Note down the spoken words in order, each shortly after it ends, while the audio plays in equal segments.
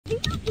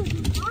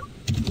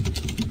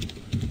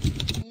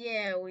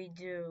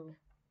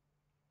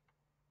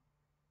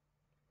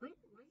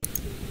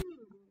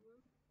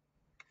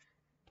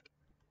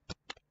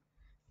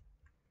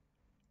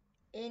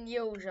in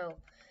usual.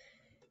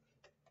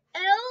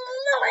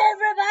 Hello,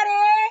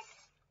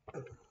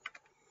 everybody!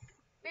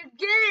 We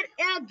did it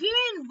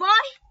again,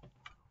 boy!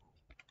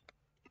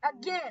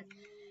 Again.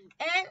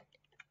 And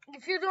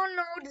if you don't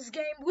know this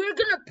game, we're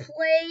gonna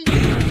play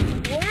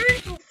Learn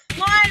to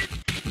Fly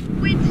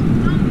with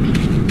Dumping.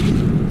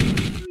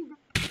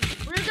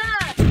 We're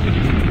gonna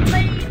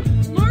play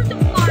Learn to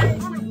Fly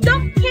with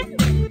Dumping.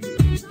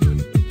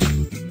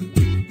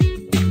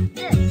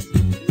 Yes.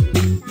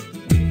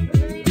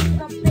 We're gonna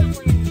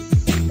use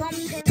Dump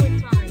Penguin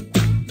time.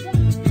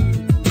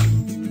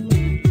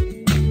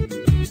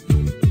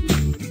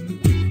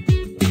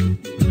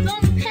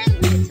 Dump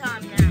Penguin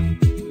time now.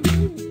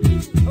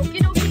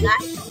 Okay,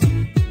 guys.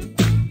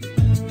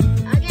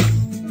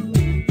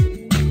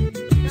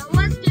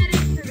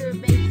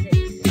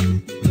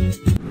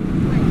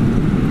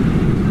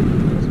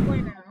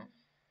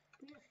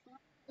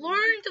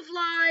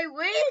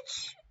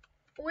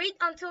 Wait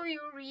until you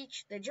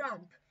reach the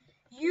jump.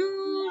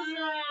 Use an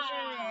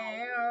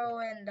arrow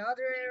and the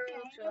other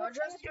arrow to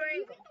adjust your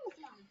angle.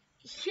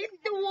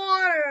 Hit the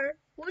water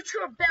with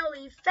your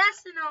belly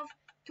fast enough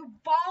to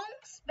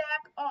bounce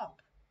back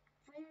up.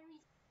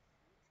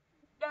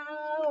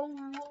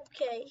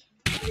 Okay.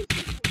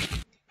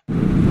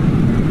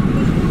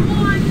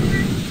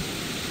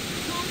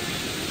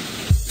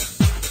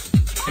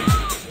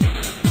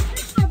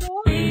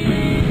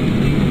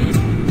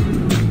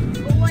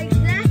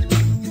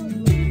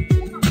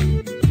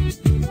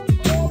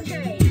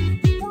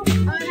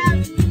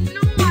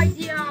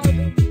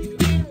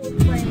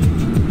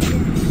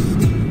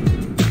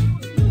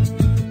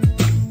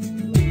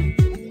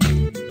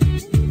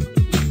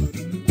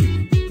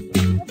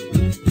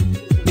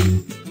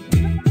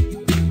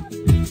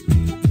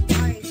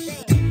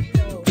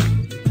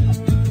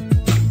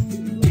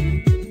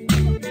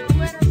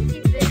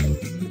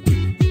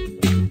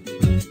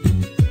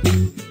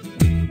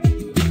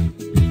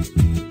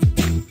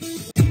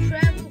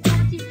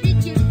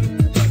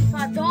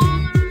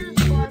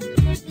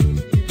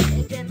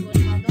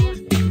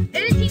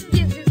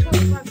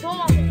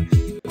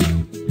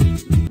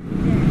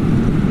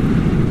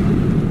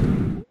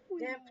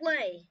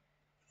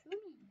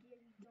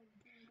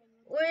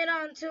 Wait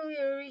until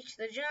you reach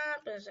the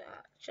jump,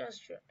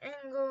 adjust your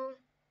angle.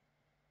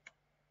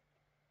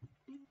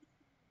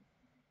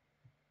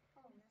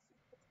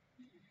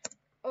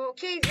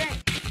 Okay then.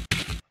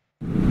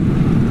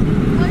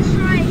 Let's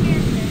try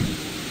again then.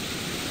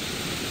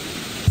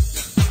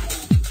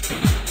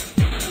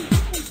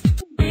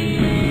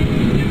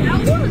 That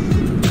was...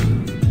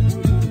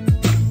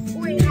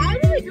 Wait, how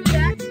do we do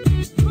that?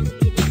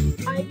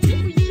 I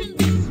think we can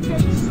use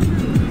space.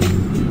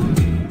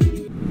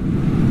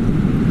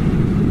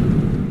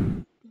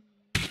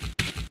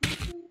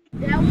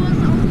 That was a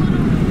little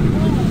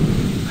wrong.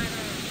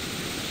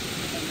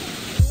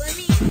 Let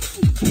me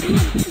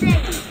say.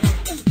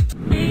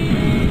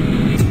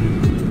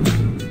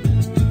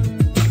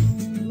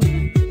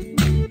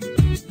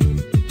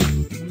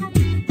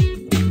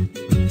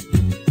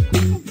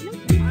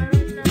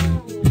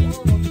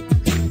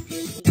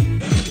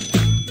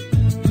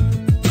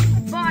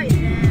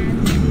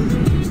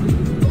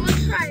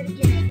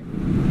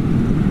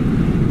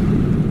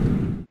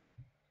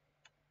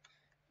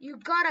 You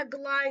got a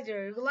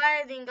glider.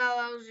 Gliding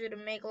allows you to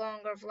make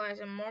longer flights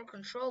and more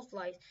controlled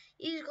flights.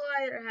 Each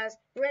glider has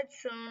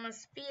redstone, a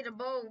speed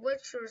above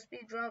which your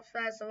speed drops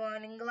faster.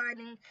 While in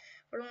gliding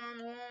for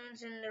long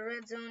runs in the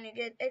red zone, you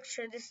get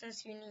extra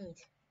distance you need.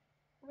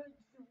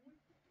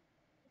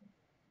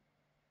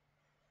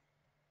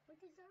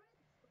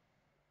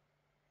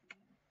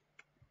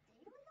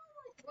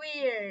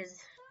 Weird.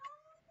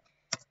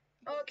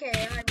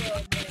 Okay, I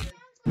will.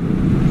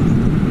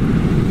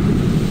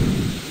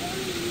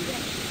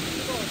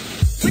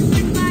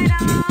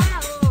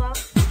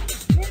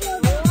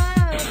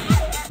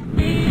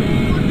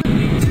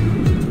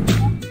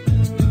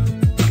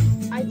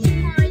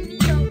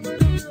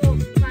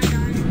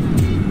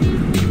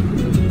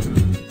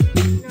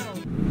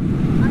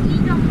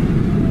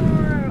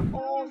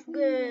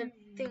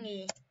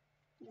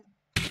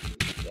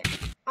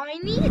 I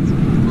need to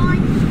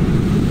find the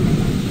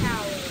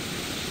tower.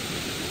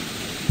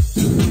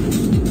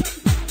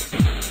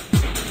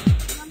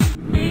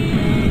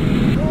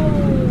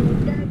 Oh,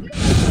 that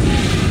guy.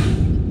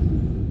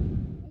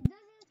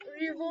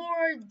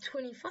 Reward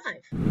 25.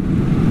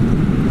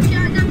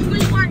 Yeah, I got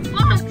 25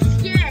 bucks.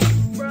 Yes,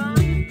 bro.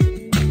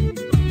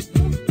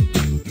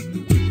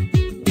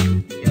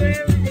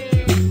 You're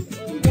there.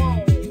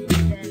 Whoa.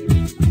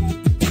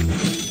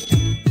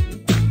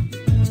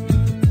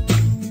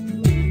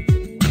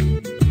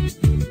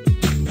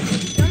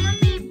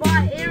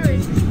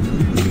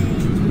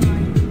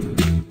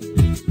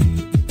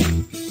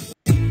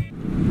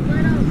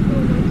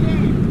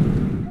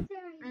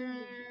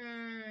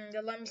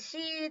 Let me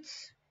see it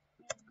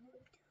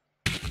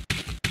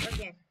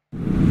again.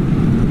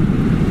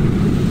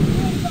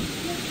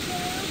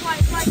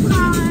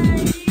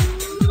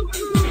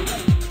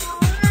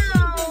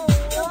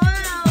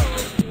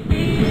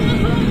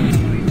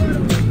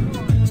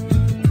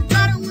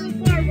 Got a little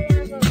far,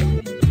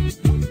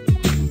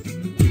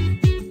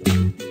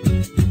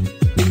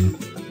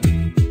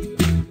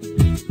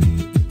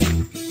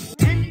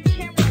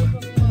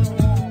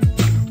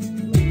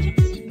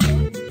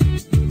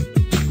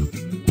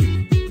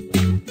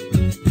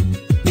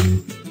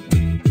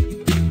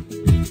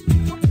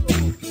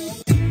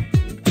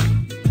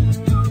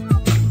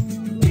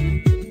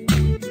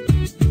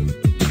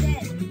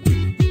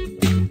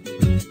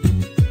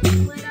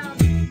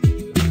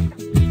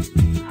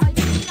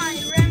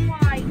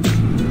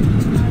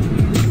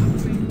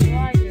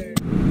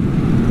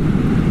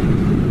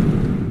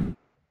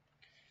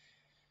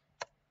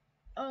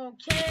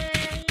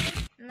 Okay.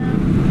 Now.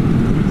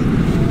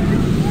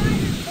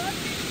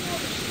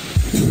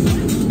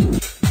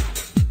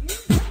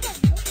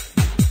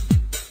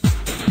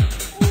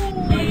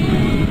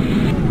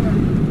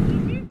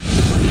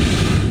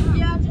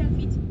 Yeah, 10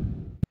 feet.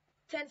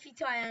 10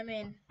 feet I am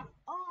in.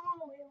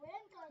 Oh, it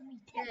went on me.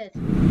 Good.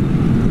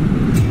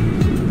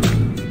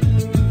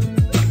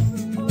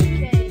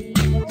 Okay,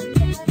 let's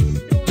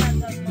still have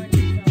that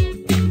money though.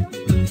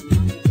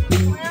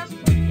 What else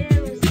for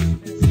air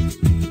resistance?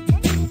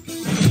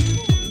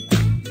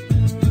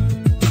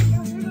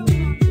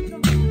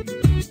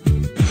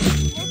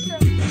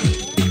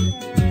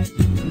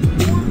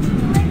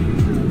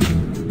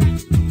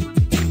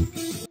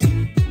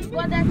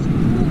 Well, that's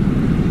cool.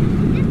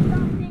 This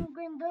dumb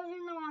penguin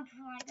doesn't know how to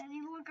fly. Does he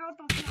look out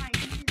to fly?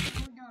 He's just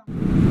so dumb.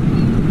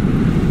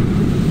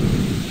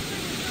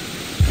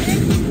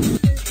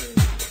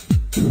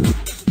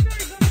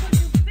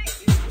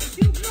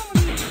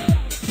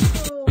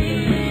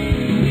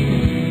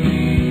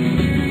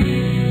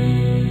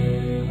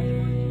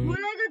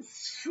 When I get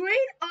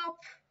straight up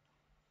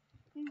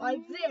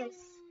like this,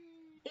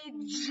 it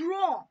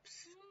drops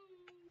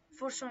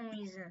for some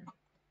reason.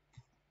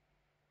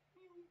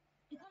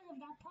 Because of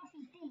that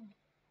puffy thing.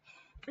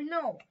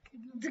 No,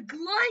 the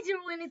glider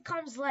when it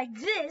comes like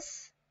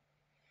this,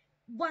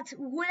 but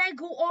when I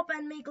go up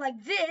and make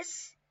like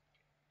this,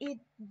 it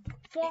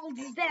falls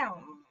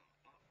down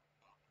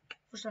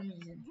for some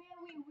reason.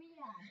 Very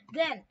weird.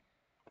 Then,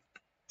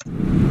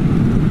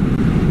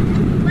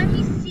 let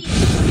me see.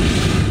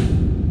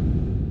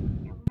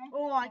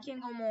 Oh, I can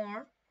go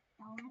more.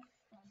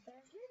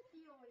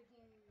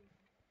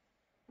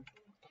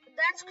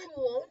 That's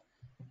cool.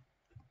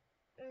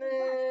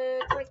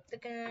 Click the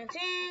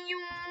continue.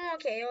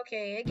 Okay.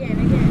 Again.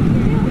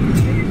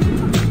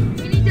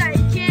 We need that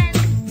again.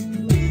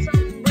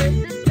 Some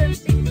resistance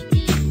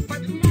thingy,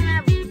 but we don't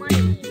have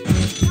money.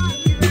 We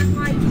need that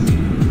height.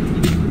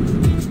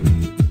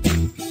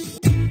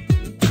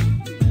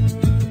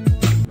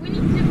 We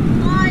need to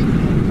fly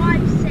for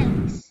 5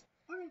 cents.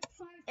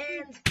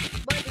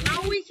 But how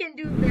we can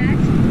do that?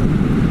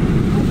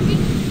 I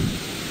think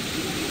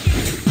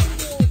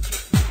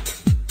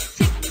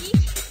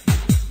technique.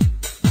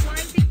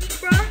 Flying technique,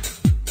 bruh.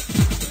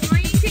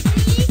 Flying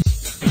technique.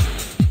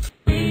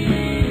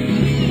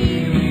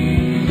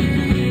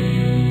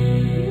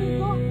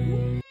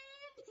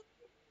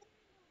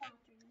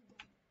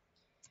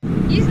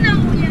 He's now,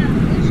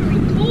 literally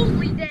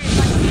totally dead.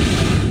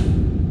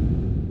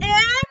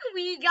 And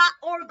we got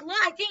our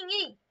glide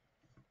thingy.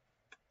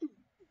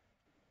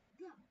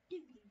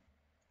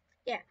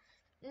 Yeah.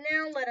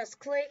 Now let us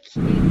click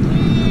again.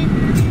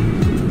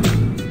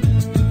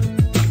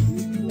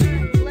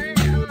 Let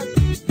us.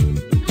 We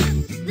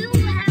still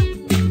have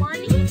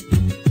money.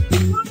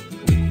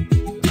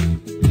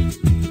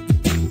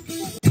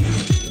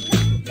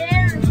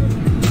 There it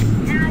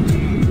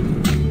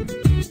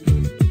is.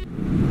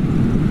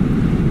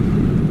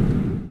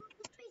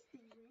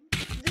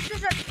 This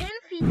is a 10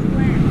 feet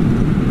land.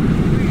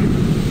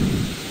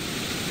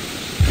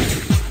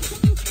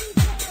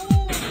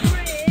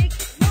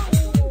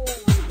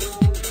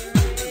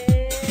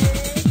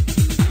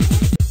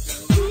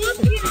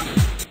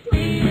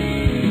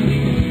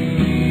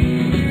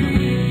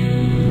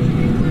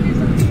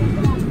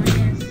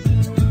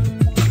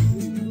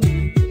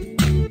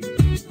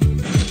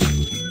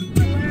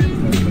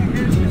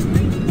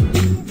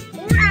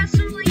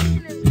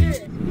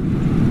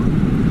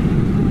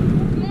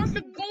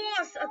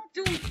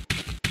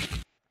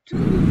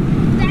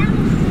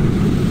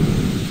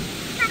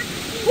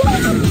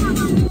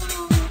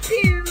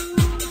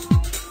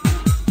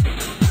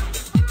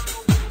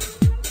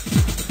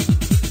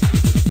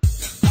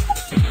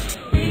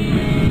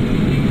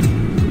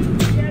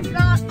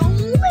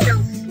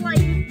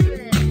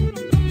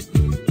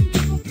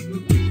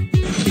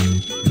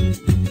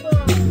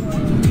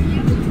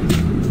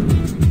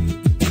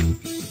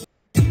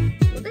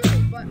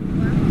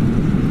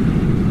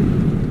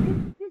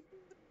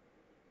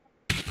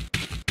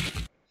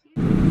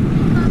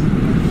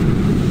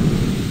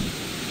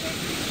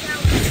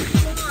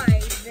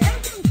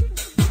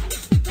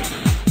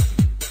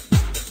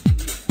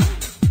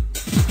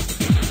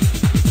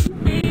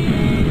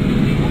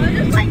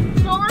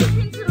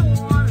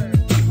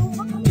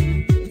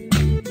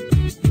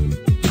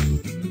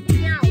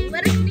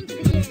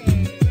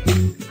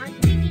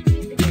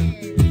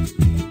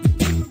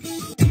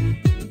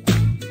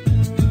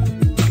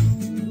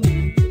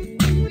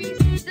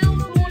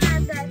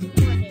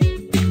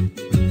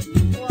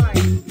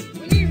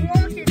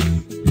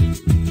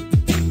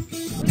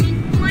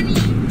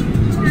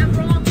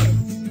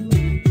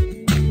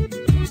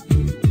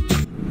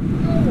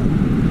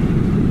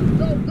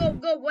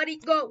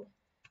 Go.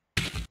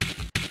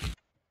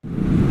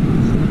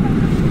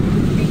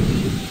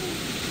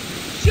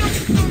 Jump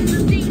from the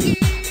thingy.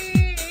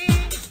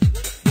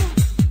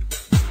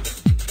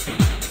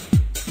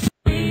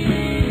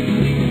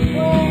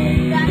 Oh,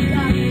 that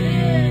got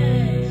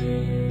good.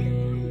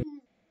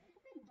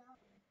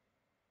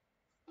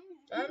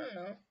 I don't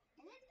know.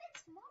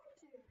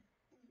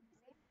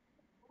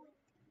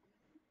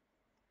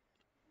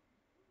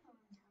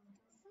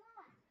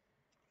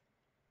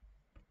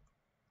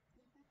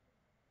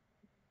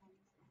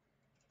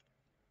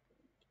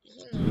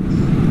 he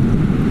needs.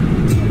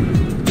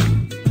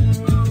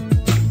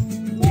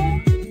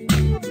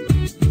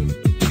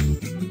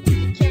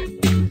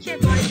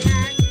 Can't buy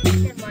that.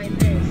 Can't buy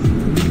this.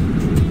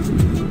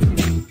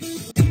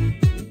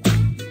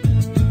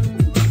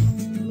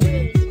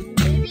 Wait,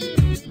 maybe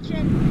we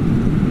can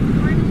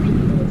finally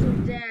order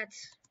that.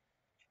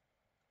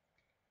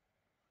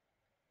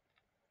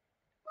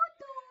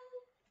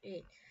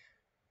 Wait.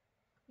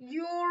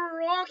 Your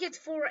rocket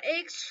for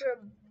extra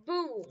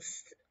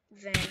boost.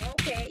 Then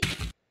okay.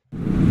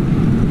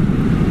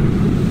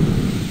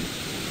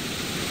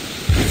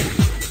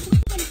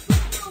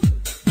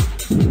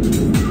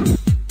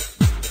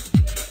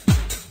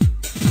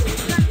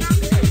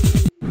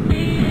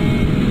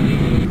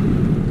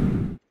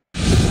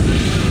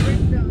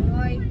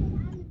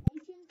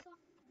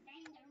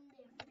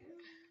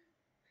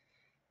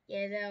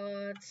 Yeah,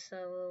 that's a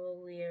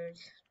little weird.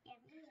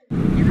 And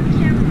the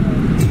camera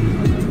is a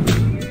little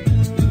weird.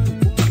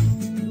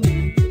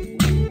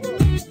 Whoa,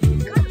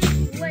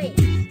 comes late.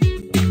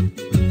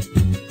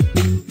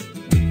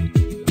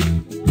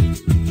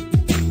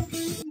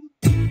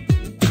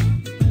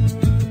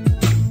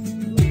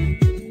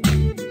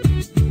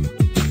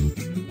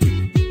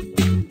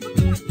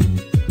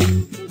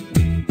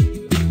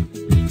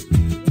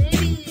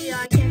 Maybe I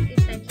can fix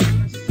that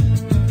camera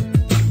soon,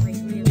 like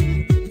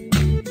really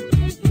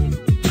soon.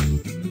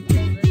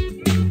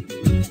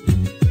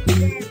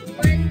 Then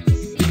when we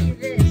see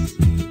this,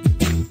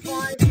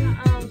 5,000.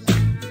 Oh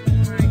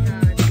my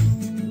god.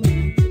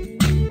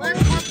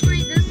 Let's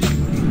upgrade this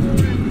for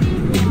a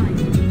why.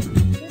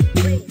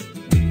 Wait.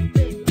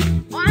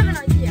 Oh, I have an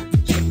idea.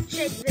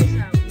 Check this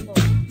out,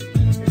 boys.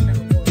 Check this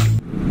out, boys.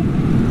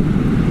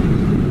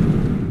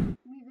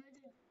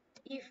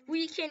 If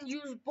we can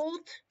use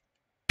both,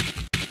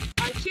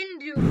 I can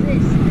do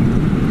this then.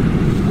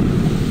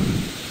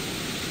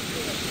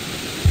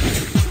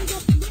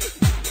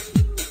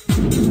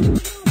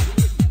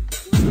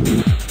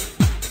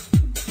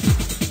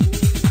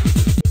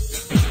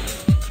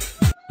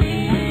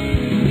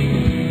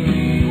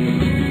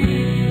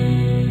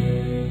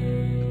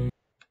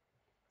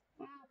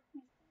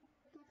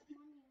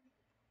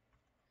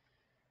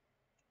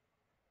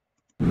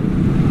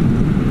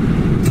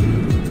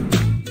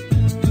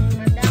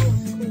 But that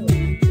was cool.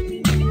 We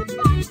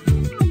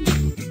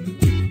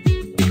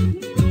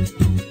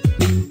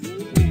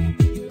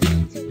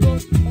need to go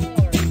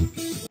far.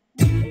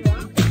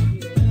 Rocket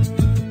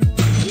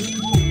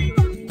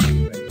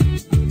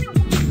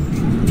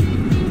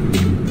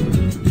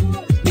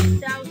fuel.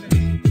 2,000.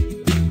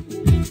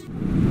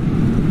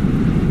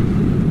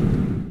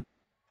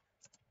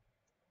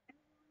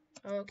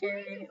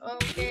 Okay.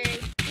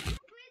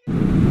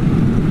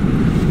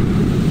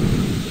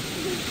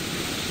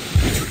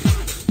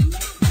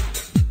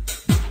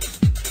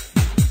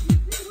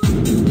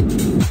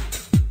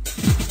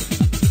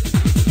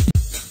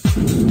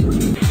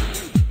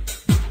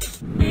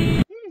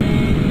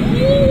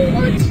 Oh,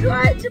 I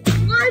tried to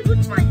fly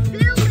with my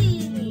belly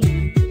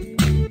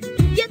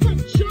to get a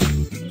jump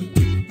speed.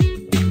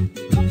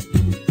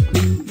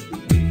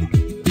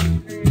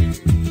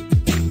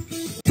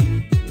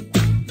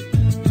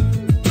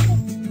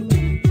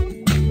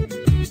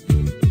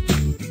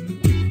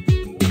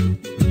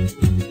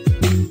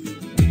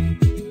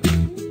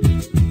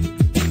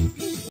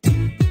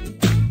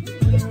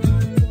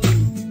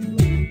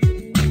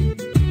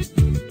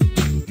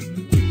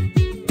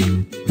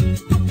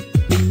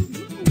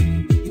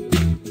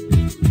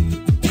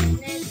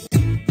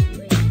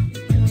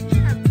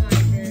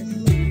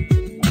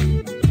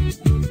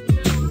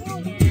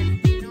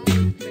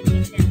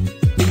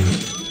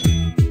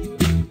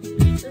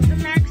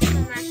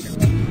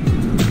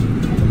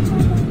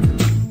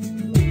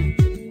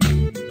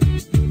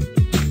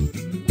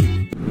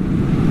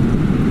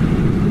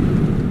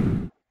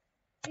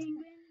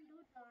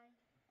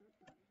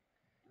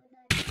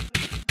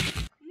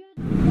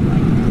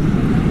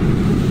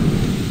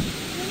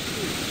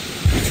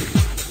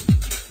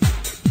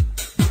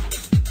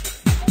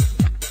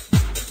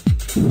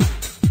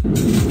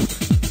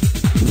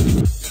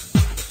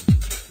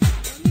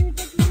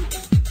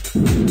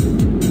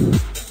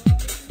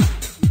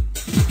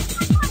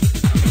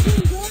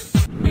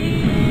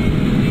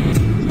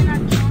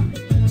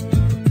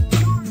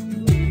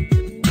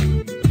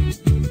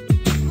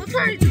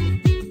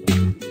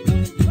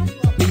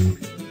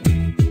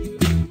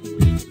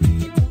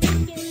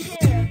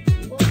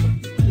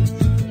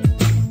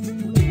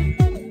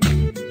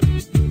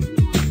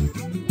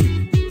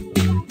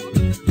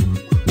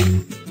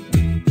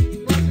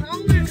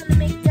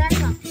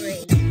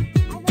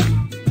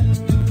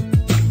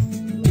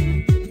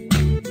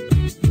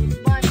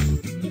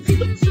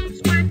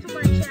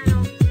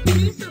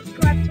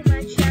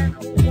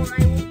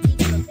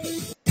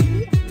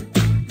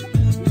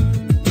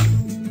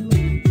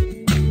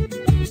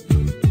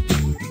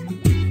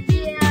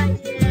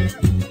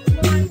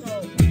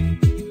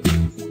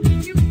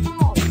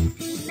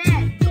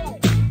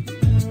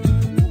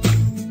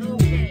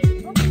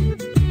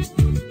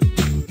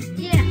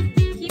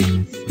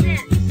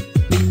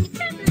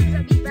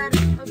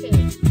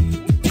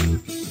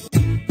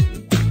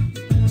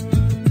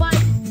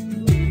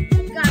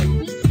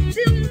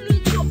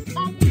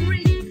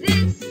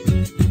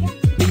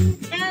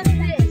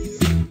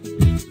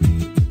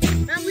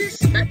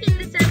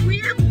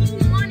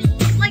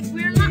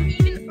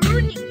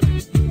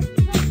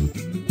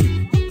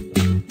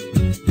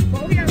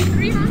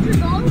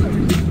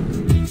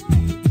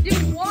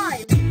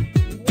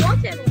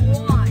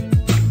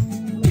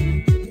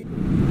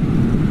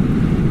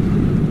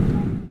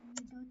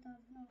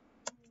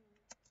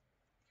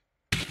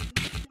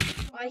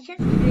 I can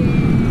fix.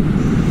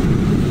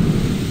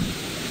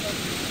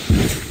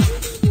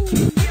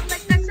 Yeah,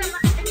 like that's a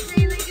lot. It's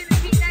really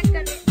gonna be that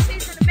gonna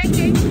face on the back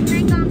end.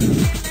 Like I'm the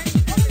same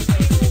as the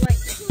table.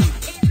 Like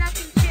ain't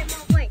nothing shit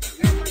my way.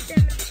 And my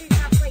damn shit my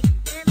plate.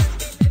 And my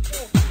damn the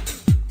floor.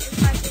 It's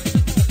like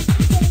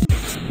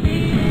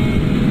in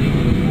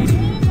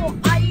the mall.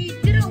 I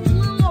did a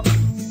little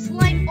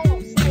slide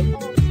off, like slide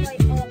off.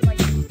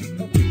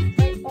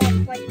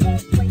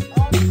 Just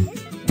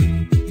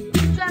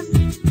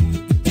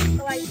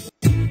like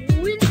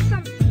win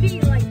some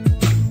speed, like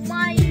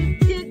my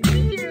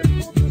degree here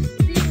go to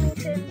 0,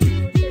 10,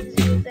 0, 10,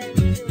 0, 10,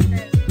 0,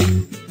 10.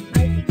 I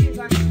think you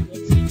guys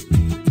see it.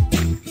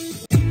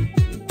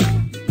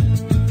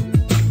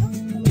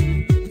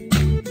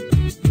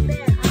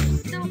 Man, I'm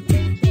still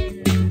thinking,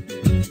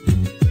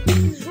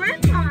 is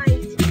red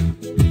light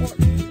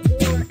important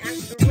or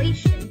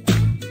acceleration?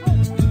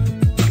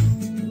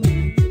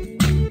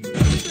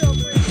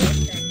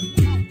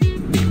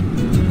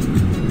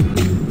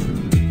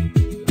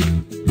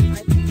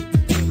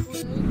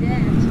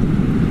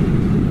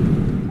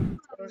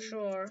 For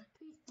sure.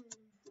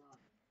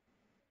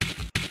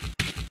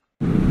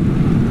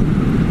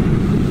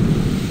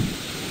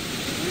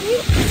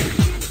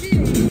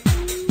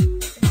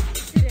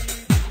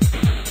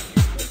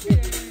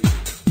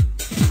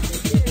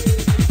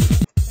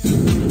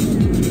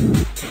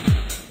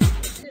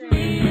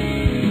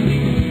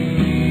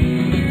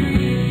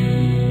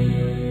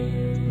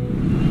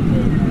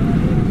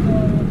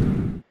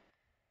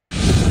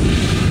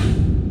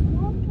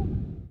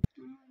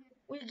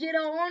 We get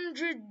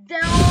 $100.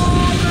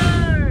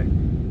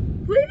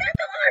 We got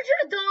the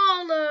 $100.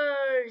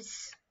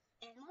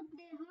 And what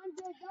the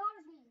 $100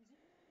 means?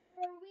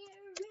 We're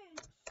rich.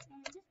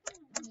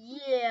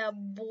 Yeah,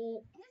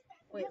 boy.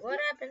 Wait, what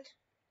happened?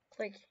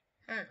 Click.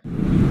 Huh.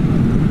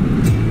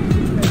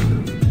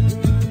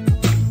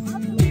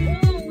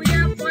 Oh, we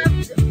have 5.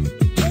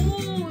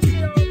 Oh,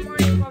 zero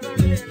money,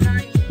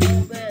 590.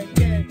 Oh, good.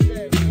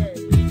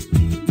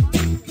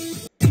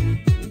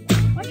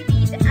 We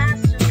need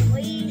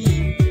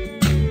acceleration.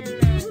 Is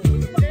this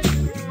one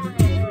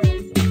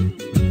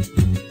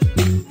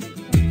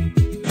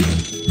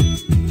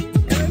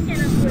or we can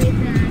upgrade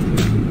that.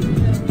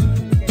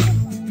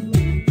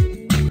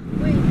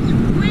 Wait,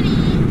 20?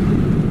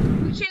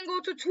 We can go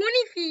to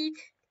 20 feet.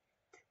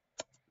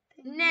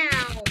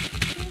 Now.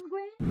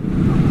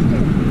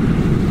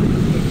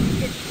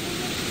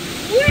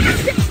 We're not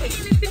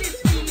taking infinite